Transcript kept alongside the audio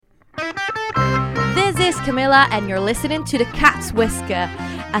is Camilla, and you're listening to The Cat's Whisker,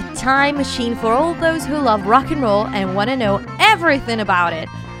 a time machine for all those who love rock and roll and want to know everything about it.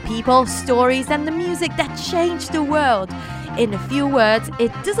 People, stories, and the music that changed the world. In a few words,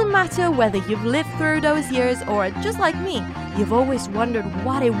 it doesn't matter whether you've lived through those years or, just like me, you've always wondered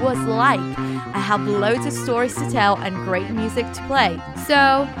what it was like. I have loads of stories to tell and great music to play.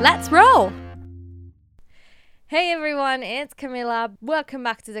 So, let's roll! Hey everyone, it's Camilla. Welcome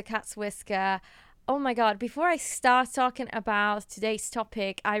back to The Cat's Whisker. Oh my god, before I start talking about today's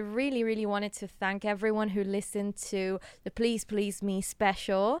topic, I really wanted to thank everyone who listened to the Please Please Me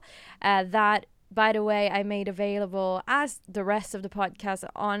special. That, by the way, I made available as the rest of the podcast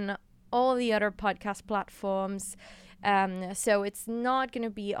on all the other podcast platforms. So it's not going to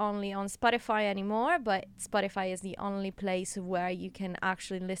be only on Spotify anymore, but Spotify is the only place where you can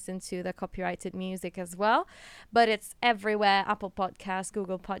actually listen to the copyrighted music as well. But it's everywhere, Apple Podcasts,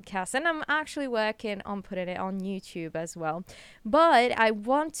 Google Podcasts, and I'm actually working on putting it on YouTube as well. But I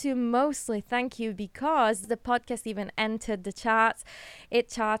want to mostly thank you because the podcast even entered the charts. It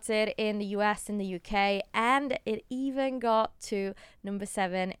charted in the US and the UK, and it even got to number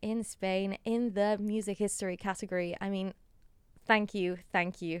 7 in Spain in the music history category. I mean, thank you.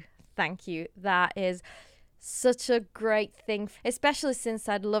 That is such a great thing, especially since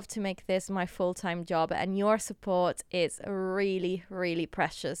I'd love to make this my full-time job, and your support is really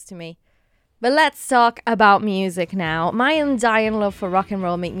precious to me. But let's talk about music now. My undying love for rock and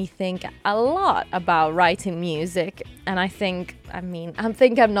roll made me think a lot about writing music. And I think I'm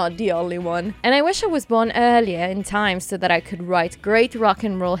not the only one. And I wish I was born earlier in time so that I could write great rock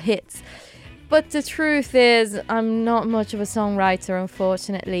and roll hits. But the truth is, I'm not much of a songwriter,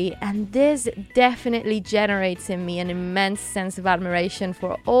 unfortunately. And this definitely generates in me an immense sense of admiration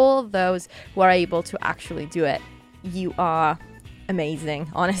for all those who are able to actually do it. You are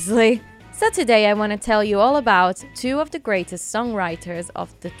amazing, honestly. So today I want to tell you all about two of the greatest songwriters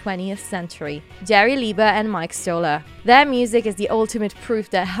of the 20th century, Jerry Leiber and Mike Stoller. Their music is the ultimate proof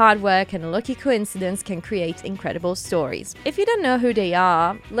that hard work and lucky coincidence can create incredible stories. If you don't know who they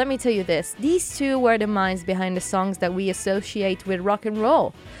are, let me tell you this. These two were the minds behind the songs that we associate with rock and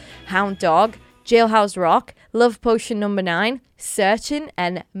roll. Hound Dog, Jailhouse Rock, Love Potion No. 9, Searching,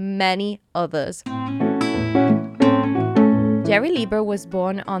 and many others. Jerry Leiber was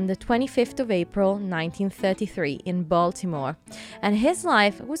born on the 25th of April 1933 in Baltimore, and his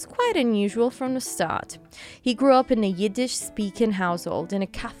life was quite unusual from the start. He grew up in a Yiddish-speaking household in a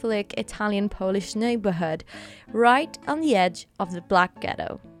Catholic Italian-Polish neighborhood, right on the edge of the Black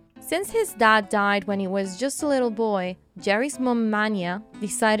Ghetto. Since his dad died when he was just a little boy, Jerry's mom Mania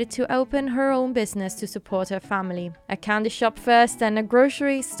decided to open her own business to support her family. A candy shop first and a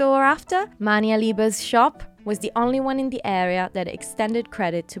grocery store after, Mania Leiber's shop was the only one in the area that extended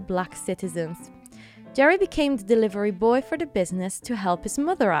credit to black citizens. Jerry became the delivery boy for the business to help his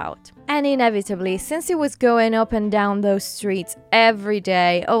mother out. And inevitably, since he was going up and down those streets every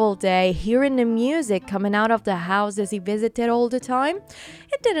day, all day, hearing the music coming out of the houses he visited all the time,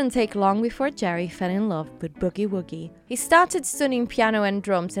 it didn't take long before Jerry fell in love with boogie woogie. He started studying piano and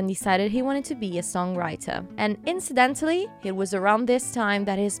drums and decided he wanted to be a songwriter. And incidentally, it was around this time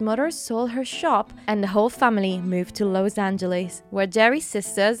that his mother sold her shop and the whole family moved to Los Angeles, where Jerry's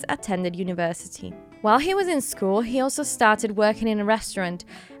sisters attended university. While he was in school, he also started working in a restaurant,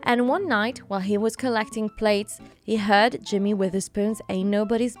 and one night, while he was collecting plates, he heard Jimmy Witherspoon's Ain't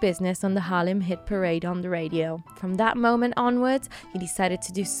Nobody's Business on the Harlem Hit Parade on the radio. From that moment onwards, he decided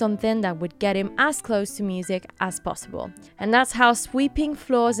to do something that would get him as close to music as possible. And that's how sweeping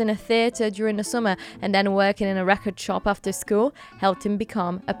floors in a theater during the summer and then working in a record shop after school helped him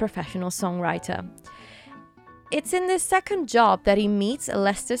become a professional songwriter. It's in this second job that he meets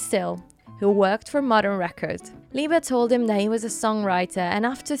Lester Still, who worked for Modern Records. Leiber told him that he was a songwriter, and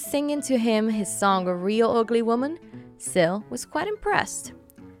after singing to him his song A Real Ugly Woman, Still was quite impressed.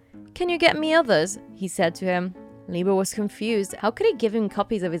 "Can you get me others?" he said to him. Leiber was confused. How could he give him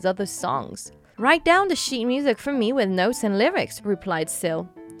copies of his other songs? "Write down the sheet music for me with notes and lyrics," replied Still.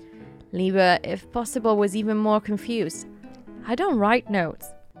 Leiber, if possible, was even more confused. "I don't write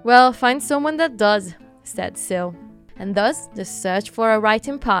notes." "Well, find someone that does," said Still. And thus, the search for a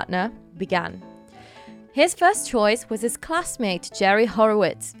writing partner began. His first choice was his classmate Jerry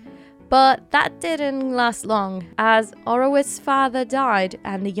Horowitz, but that didn't last long as Horowitz's father died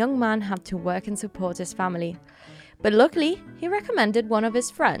and the young man had to work and support his family. But luckily, he recommended one of his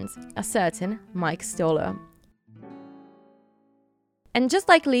friends, a certain Mike Stoller. And just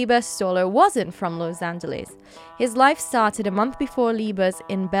like Leiber, Stoller wasn't from Los Angeles. His life started a month before Leiber's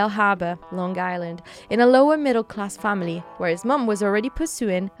in Belle Harbor, Long Island, in a lower middle class family where his mum was already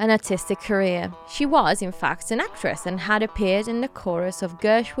pursuing an artistic career. She was, in fact, an actress and had appeared in the chorus of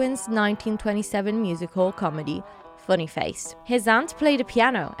Gershwin's 1927 musical comedy, Funny Face. His aunt played the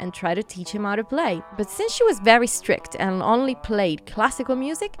piano and tried to teach him how to play, but since she was very strict and only played classical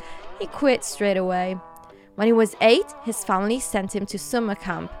music, he quit straight away. When he was 8, his family sent him to summer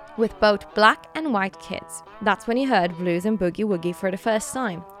camp with both black and white kids. That's when he heard blues and boogie woogie for the first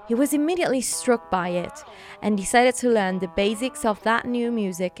time. He was immediately struck by it and decided to learn the basics of that new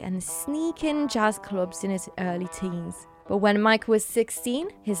music and sneak in jazz clubs in his early teens. But when Mike was 16,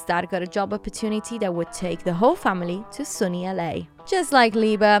 his dad got a job opportunity that would take the whole family to sunny LA. Just like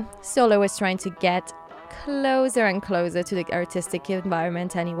Leiber, Stoller was trying to get closer and closer to the artistic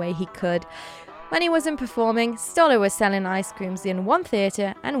environment any way he could. When he wasn't performing, Stoller was selling ice creams in one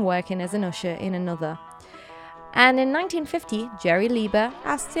theatre and working as an usher in another. And in 1950, Jerry Leiber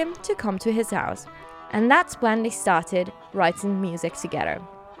asked him to come to his house. And that's when they started writing music together.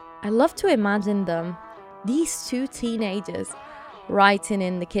 I love to imagine them, these two teenagers, writing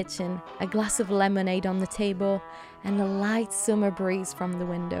in the kitchen, a glass of lemonade on the table, and a light summer breeze from the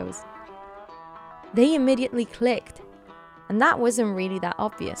windows. They immediately clicked, and that wasn't really that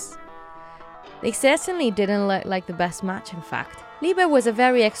obvious. They certainly didn't look like the best match, in fact. Leiber was a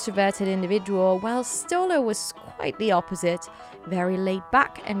very extroverted individual, while Stoller was quite the opposite, very laid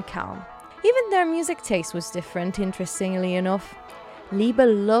back and calm. Even their music taste was different, interestingly enough. Leiber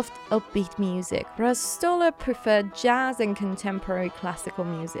loved upbeat music, whereas Stoller preferred jazz and contemporary classical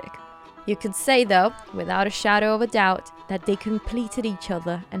music. You could say, though, without a shadow of a doubt, that they completed each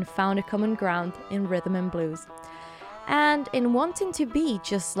other and found a common ground in rhythm and blues. And in wanting to be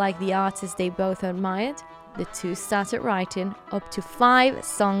just like the artists they both admired, the two started writing up to 5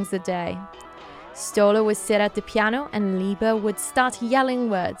 songs a day. Stoller would sit at the piano and Leiber would start yelling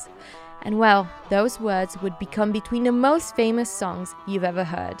words. And well, those words would become between the most famous songs you've ever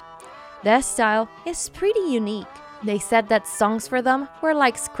heard. Their style is pretty unique. They said that songs for them were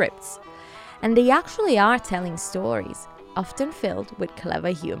like scripts. And they actually are telling stories, often filled with clever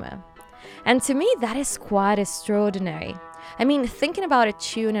humor. And to me, that is quite extraordinary. I mean, thinking about a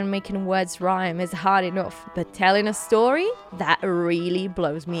tune and making words rhyme is hard enough, but telling a story? That really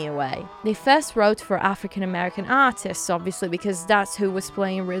blows me away. They first wrote for African American artists, obviously, because that's who was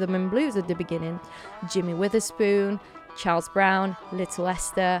playing rhythm and blues at the beginning. Jimmy Witherspoon, Charles Brown, Little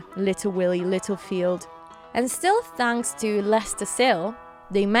Esther, Little Willie Littlefield. And still thanks to Lester Sill,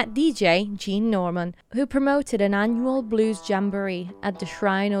 they met DJ Gene Norman, who promoted an annual blues jamboree at the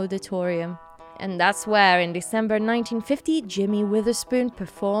Shrine Auditorium. And that's where, in December 1950, Jimmy Witherspoon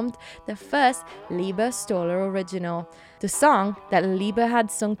performed the first Leiber-Stoller original, the song that Leiber had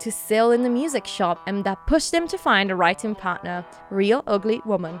sung to Sill in the music shop and that pushed him to find a writing partner, Real Ugly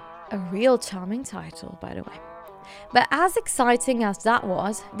Woman. A real charming title, by the way. But as exciting as that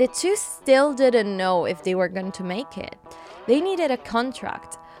was, the two still didn't know if they were going to make it. They needed a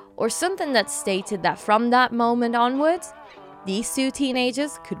contract, or something that stated that from that moment onwards, these two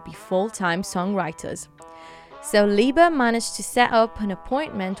teenagers could be full-time songwriters. So Leiber managed to set up an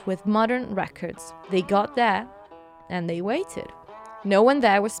appointment with Modern Records. They got there, and they waited. No one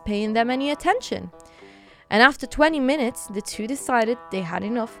there was paying them any attention. And after 20 minutes, the two decided they had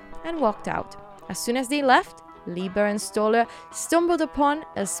enough and walked out. As soon as they left, Leiber and Stoller stumbled upon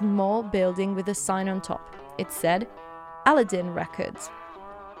a small building with a sign on top. It said, Aladdin Records.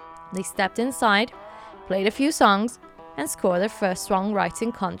 They stepped inside, played a few songs, and scored their first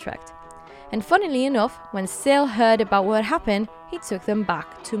songwriting contract. And funnily enough, when Sill heard about what happened, he took them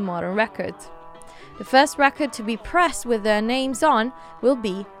back to Modern Records. The first record to be pressed with their names on will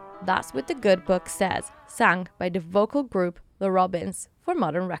be That's What the Good Book Says, sang by the vocal group The Robins for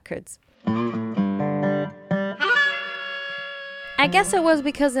Modern Records. I guess it was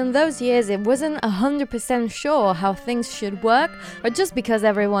because in those years it wasn't 100% sure how things should work, or just because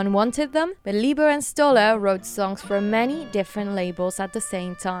everyone wanted them, but Leiber and Stoller wrote songs for many different labels at the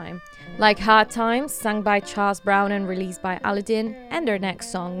same time. Like Hard Times, sung by Charles Brown and released by Aladdin, and their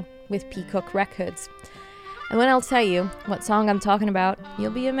next song with Peacock Records. And when I'll tell you what song I'm talking about,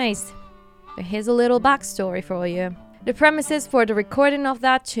 you'll be amazed. But here's a little backstory for you. The premises for the recording of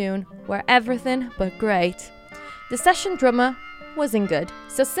that tune were everything but great. The session drummer wasn't good,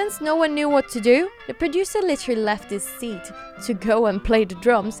 so since no one knew what to do, the producer literally left his seat to go and play the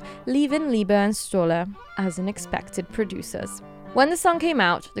drums, leaving Leiber and Stoller as unexpected producers. When the song came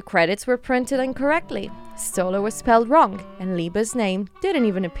out, the credits were printed incorrectly. Stoller was spelled wrong, and Leiber's name didn't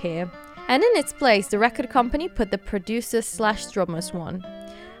even appear. And in its place, the record company put the producer/drummers one.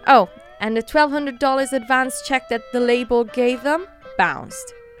 Oh, and the $1,200 advance check that the label gave them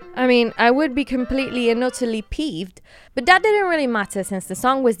bounced. I mean, I would be completely and utterly peeved, but that didn't really matter since the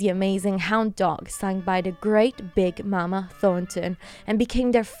song was the amazing Hound Dog, sung by the great Big Mama Thornton, and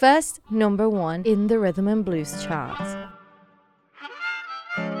became their first #1 in the rhythm and blues charts.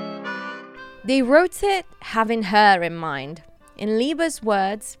 They wrote it having her in mind. In Leiber's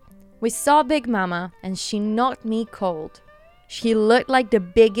words, "We saw Big Mama and she knocked me cold. She looked like the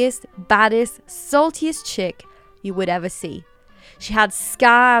biggest, baddest, saltiest chick you would ever see. She had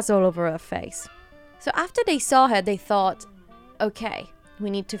scars all over her face." So after they saw her, they thought, okay,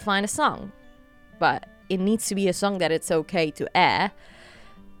 we need to find a song. But it needs to be a song that it's okay to air.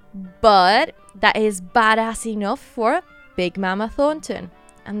 But that is badass enough for Big Mama Thornton.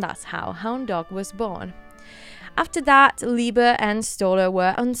 And that's how Hound Dog was born. After that, Leiber and Stoller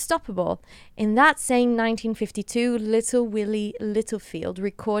were unstoppable. In that same 1952, Little Willie Littlefield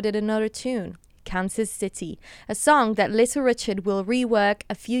recorded another tune, Kansas City, a song that Little Richard will rework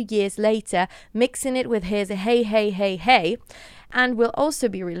a few years later, mixing it with his Hey Hey Hey Hey, and will also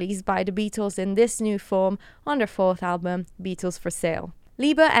be released by the Beatles in this new form on their fourth album, Beatles for Sale.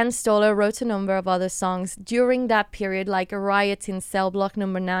 Leiber and Stoller wrote a number of other songs during that period, like A Riot in Cell Block No.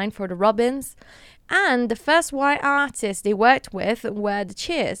 9 for the Robins, and the first white artists they worked with were the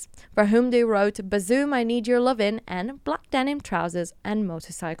Cheers, for whom they wrote Bazoom I Need Your Lovin' and Black Denim Trousers and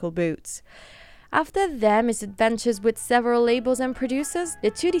Motorcycle Boots. After their misadventures with several labels and producers, the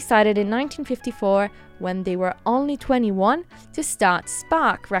two decided in 1954, when they were only 21, to start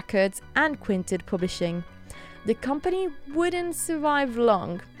Spark Records and Quintet Publishing. The company wouldn't survive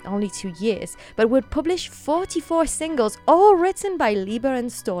long, only 2 years, but would publish 44 singles, all written by Leiber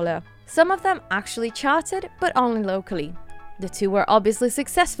and Stoller. Some of them actually charted, but only locally. The two were obviously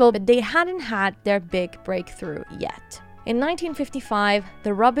successful, but they hadn't had their big breakthrough yet. In 1955,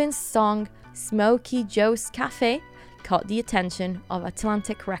 the Robins' song Smokey Joe's Cafe caught the attention of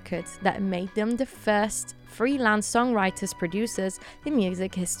Atlantic Records that made them the first freelance songwriters producers in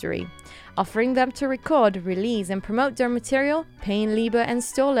music history, offering them to record, release and promote their material, paying Leiber and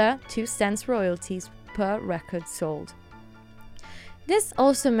Stoller 2 cents royalties per record sold. This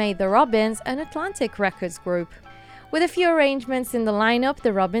also made the Robins an Atlantic Records group. With a few arrangements in the lineup,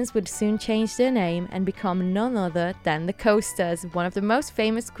 the Robins would soon change their name and become none other than the Coasters, one of the most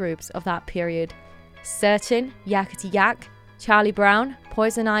famous groups of that period. Searchin', Yakety Yak, Charlie Brown,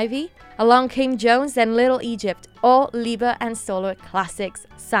 Poison Ivy, Along Came Jones and Little Egypt, all Leiber and Stoller classics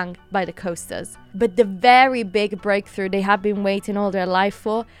sung by the Coasters. But the very big breakthrough they had been waiting all their life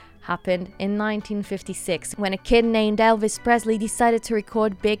for happened in 1956, when a kid named Elvis Presley decided to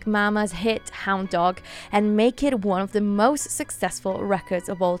record Big Mama's hit Hound Dog and make it one of the most successful records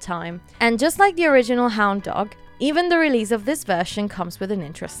of all time. And just like the original Hound Dog, even the release of this version comes with an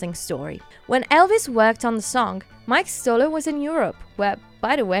interesting story. When Elvis worked on the song, Mike Stoller was in Europe, where,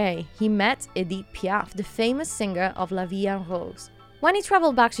 by the way, he met Edith Piaf, the famous singer of La Vie en Rose. When he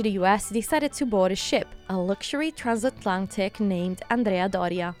traveled back to the US, he decided to board a ship, a luxury transatlantic named Andrea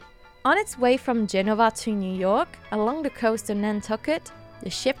Doria. On its way from Genova to New York, along the coast of Nantucket,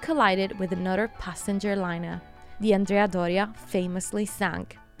 the ship collided with another passenger liner. The Andrea Doria famously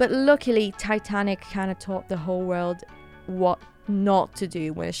sank. But luckily, Titanic kind of taught the whole world what not to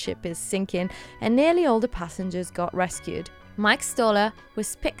do when a ship is sinking, and nearly all the passengers got rescued. Mike Stoller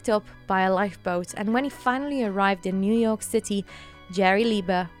was picked up by a lifeboat, and when he finally arrived in New York City, Jerry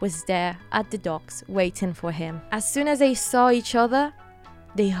Leiber was there at the docks waiting for him. As soon as they saw each other,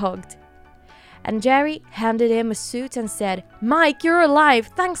 they hugged. And Jerry handed him a suit and said, "Mike, you're alive!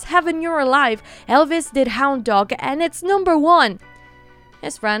 Thanks heaven you're alive! Elvis did Hound Dog and it's #1!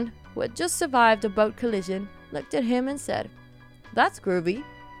 His friend, who had just survived a boat collision, looked at him and said, "That's groovy."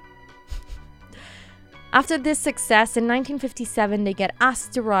 After this success, in 1957, they get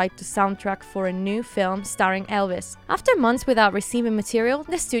asked to write the soundtrack for a new film starring Elvis. After months without receiving material,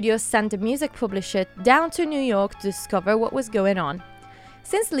 the studio sent the music publisher down to New York to discover what was going on.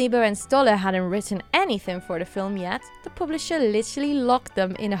 Since Leiber and Stoller hadn't written anything for the film yet, the publisher literally locked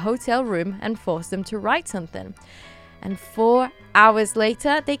them in a hotel room and forced them to write something. And 4 hours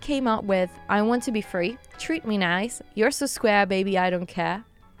later, they came out with I Want to Be Free, Treat Me Nice, You're So Square Baby I Don't Care,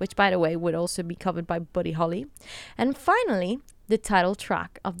 which by the way would also be covered by Buddy Holly, and finally, the title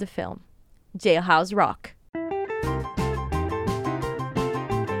track of the film, Jailhouse Rock.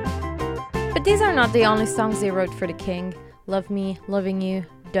 But these are not the only songs they wrote for the King. Love Me, Loving You,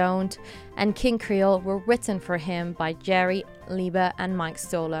 Don't, and King Creole were written for him by Jerry, Leiber, and Mike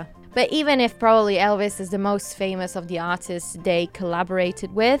Stoller. But even if probably Elvis is the most famous of the artists they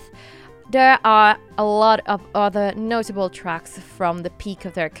collaborated with, There are a lot of other notable tracks from the peak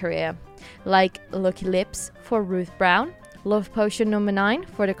of their career, like Lucky Lips for Ruth Brown, Love Potion No. 9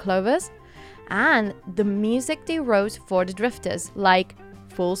 for the Clovers, and the music they wrote for the Drifters, like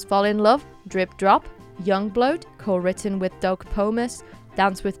Fools Fall in Love, Drip Drop, Youngblood, co-written with Doug Pomus,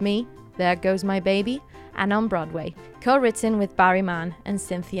 Dance With Me, There Goes My Baby, and On Broadway, co-written with Barry Mann and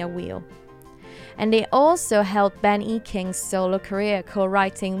Cynthia Weil. And they also helped Ben E. King's solo career,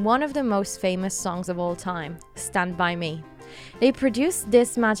 co-writing one of the most famous songs of all time, Stand By Me. They produced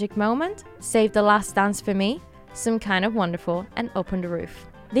This Magic Moment, Save the Last Dance for Me, Some Kind of Wonderful, and Open the Roof.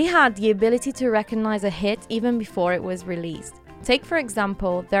 They had the ability to recognize a hit even before it was released. Take, for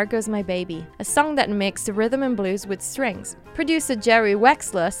example, There Goes My Baby, a song that mixed rhythm and blues with strings. Producer Jerry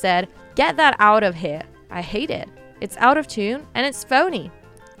Wexler said, "Get that out of here. I hate it. It's out of tune and it's phony."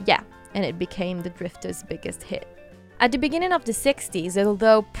 Yeah, and it became the Drifters' biggest hit. At the beginning of the 60s,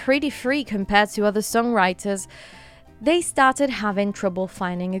 although pretty free compared to other songwriters, they started having trouble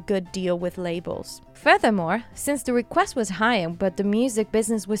finding a good deal with labels. Furthermore, since the request was high but the music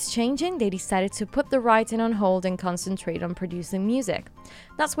business was changing, they decided to put the writing on hold and concentrate on producing music.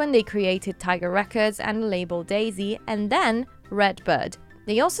 That's when they created Tiger Records and the label Daisy, and then Redbird.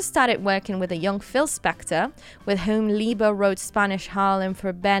 They also started working with a young Phil Spector, with whom Leiber wrote Spanish Harlem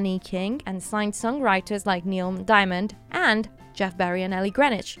for Ben E. King, and signed songwriters like Neil Diamond and Jeff Barry and Ellie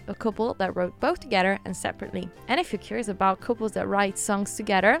Greenwich, a couple that wrote both together and separately. And if you're curious about couples that write songs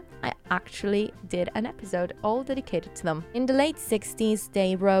together, I actually did an episode all dedicated to them. In the late 60s,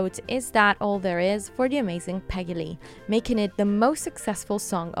 they wrote Is That All There Is for the amazing Peggy Lee, making it the most successful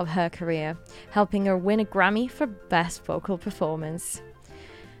song of her career, helping her win a Grammy for Best Vocal Performance.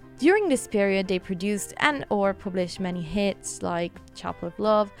 During this period, they produced and or published many hits like Chapel of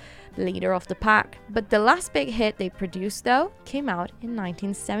Love, Leader of the Pack, but the last big hit they produced, though, came out in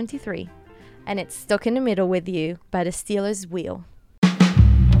 1973, and it's Stuck in the Middle with You by the Steelers Wheel.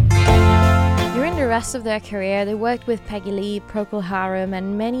 During the rest of their career, they worked with Peggy Lee, Procol Harum,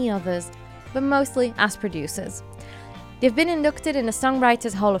 and many others, but mostly as producers. They've been inducted in the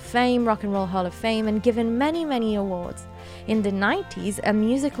Songwriters Hall of Fame, Rock and Roll Hall of Fame, and given many awards. In the 90s, a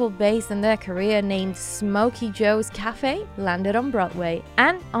musical based on their career named Smokey Joe's Cafe landed on Broadway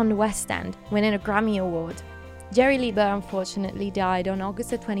and on the West End, winning a Grammy Award. Jerry Leiber unfortunately died on August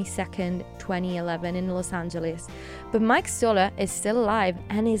 22nd, 2011 in Los Angeles, but Mike Stoller is still alive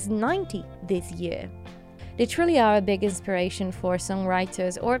and is 90 this year. They truly are a big inspiration for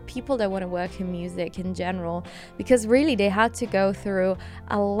songwriters or people that want to work in music in general, because really they had to go through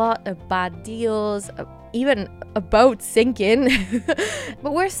a lot of bad deals, even a boat sinking,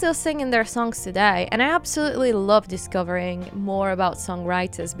 but we're still singing their songs today. And I absolutely love discovering more about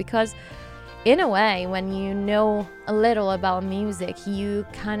songwriters, because in a way, when you know a little about music, you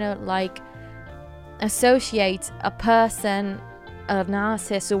kind of like associate a person, an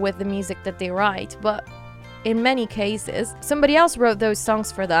artist, with the music that they write, but in many cases, somebody else wrote those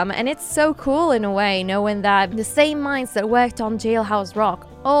songs for them, and it's so cool in a way, knowing that the same minds that worked on Jailhouse Rock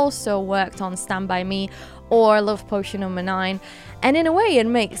also worked on Stand By Me or Love Potion No. 9. And in a way, it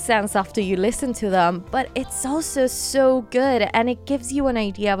makes sense after you listen to them, but it's also so good, and it gives you an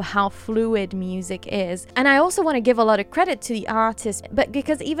idea of how fluid music is. And I also want to give a lot of credit to the artists, but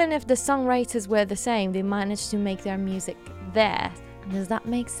because even if the songwriters were the same, they managed to make their music theirs. Does that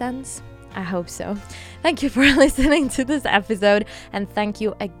make sense? I hope so. Thank you for listening to this episode, and thank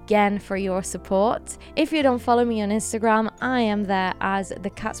you again for your support. If you don't follow me on Instagram, I am there as the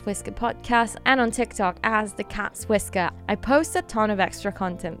Cat's Whisker Podcast, and on TikTok as the Cat's Whisker. I post a ton of extra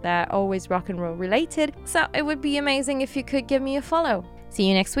content there, always rock and roll related, so it would be amazing if you could give me a follow. See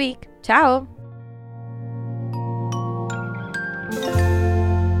you next week. Ciao!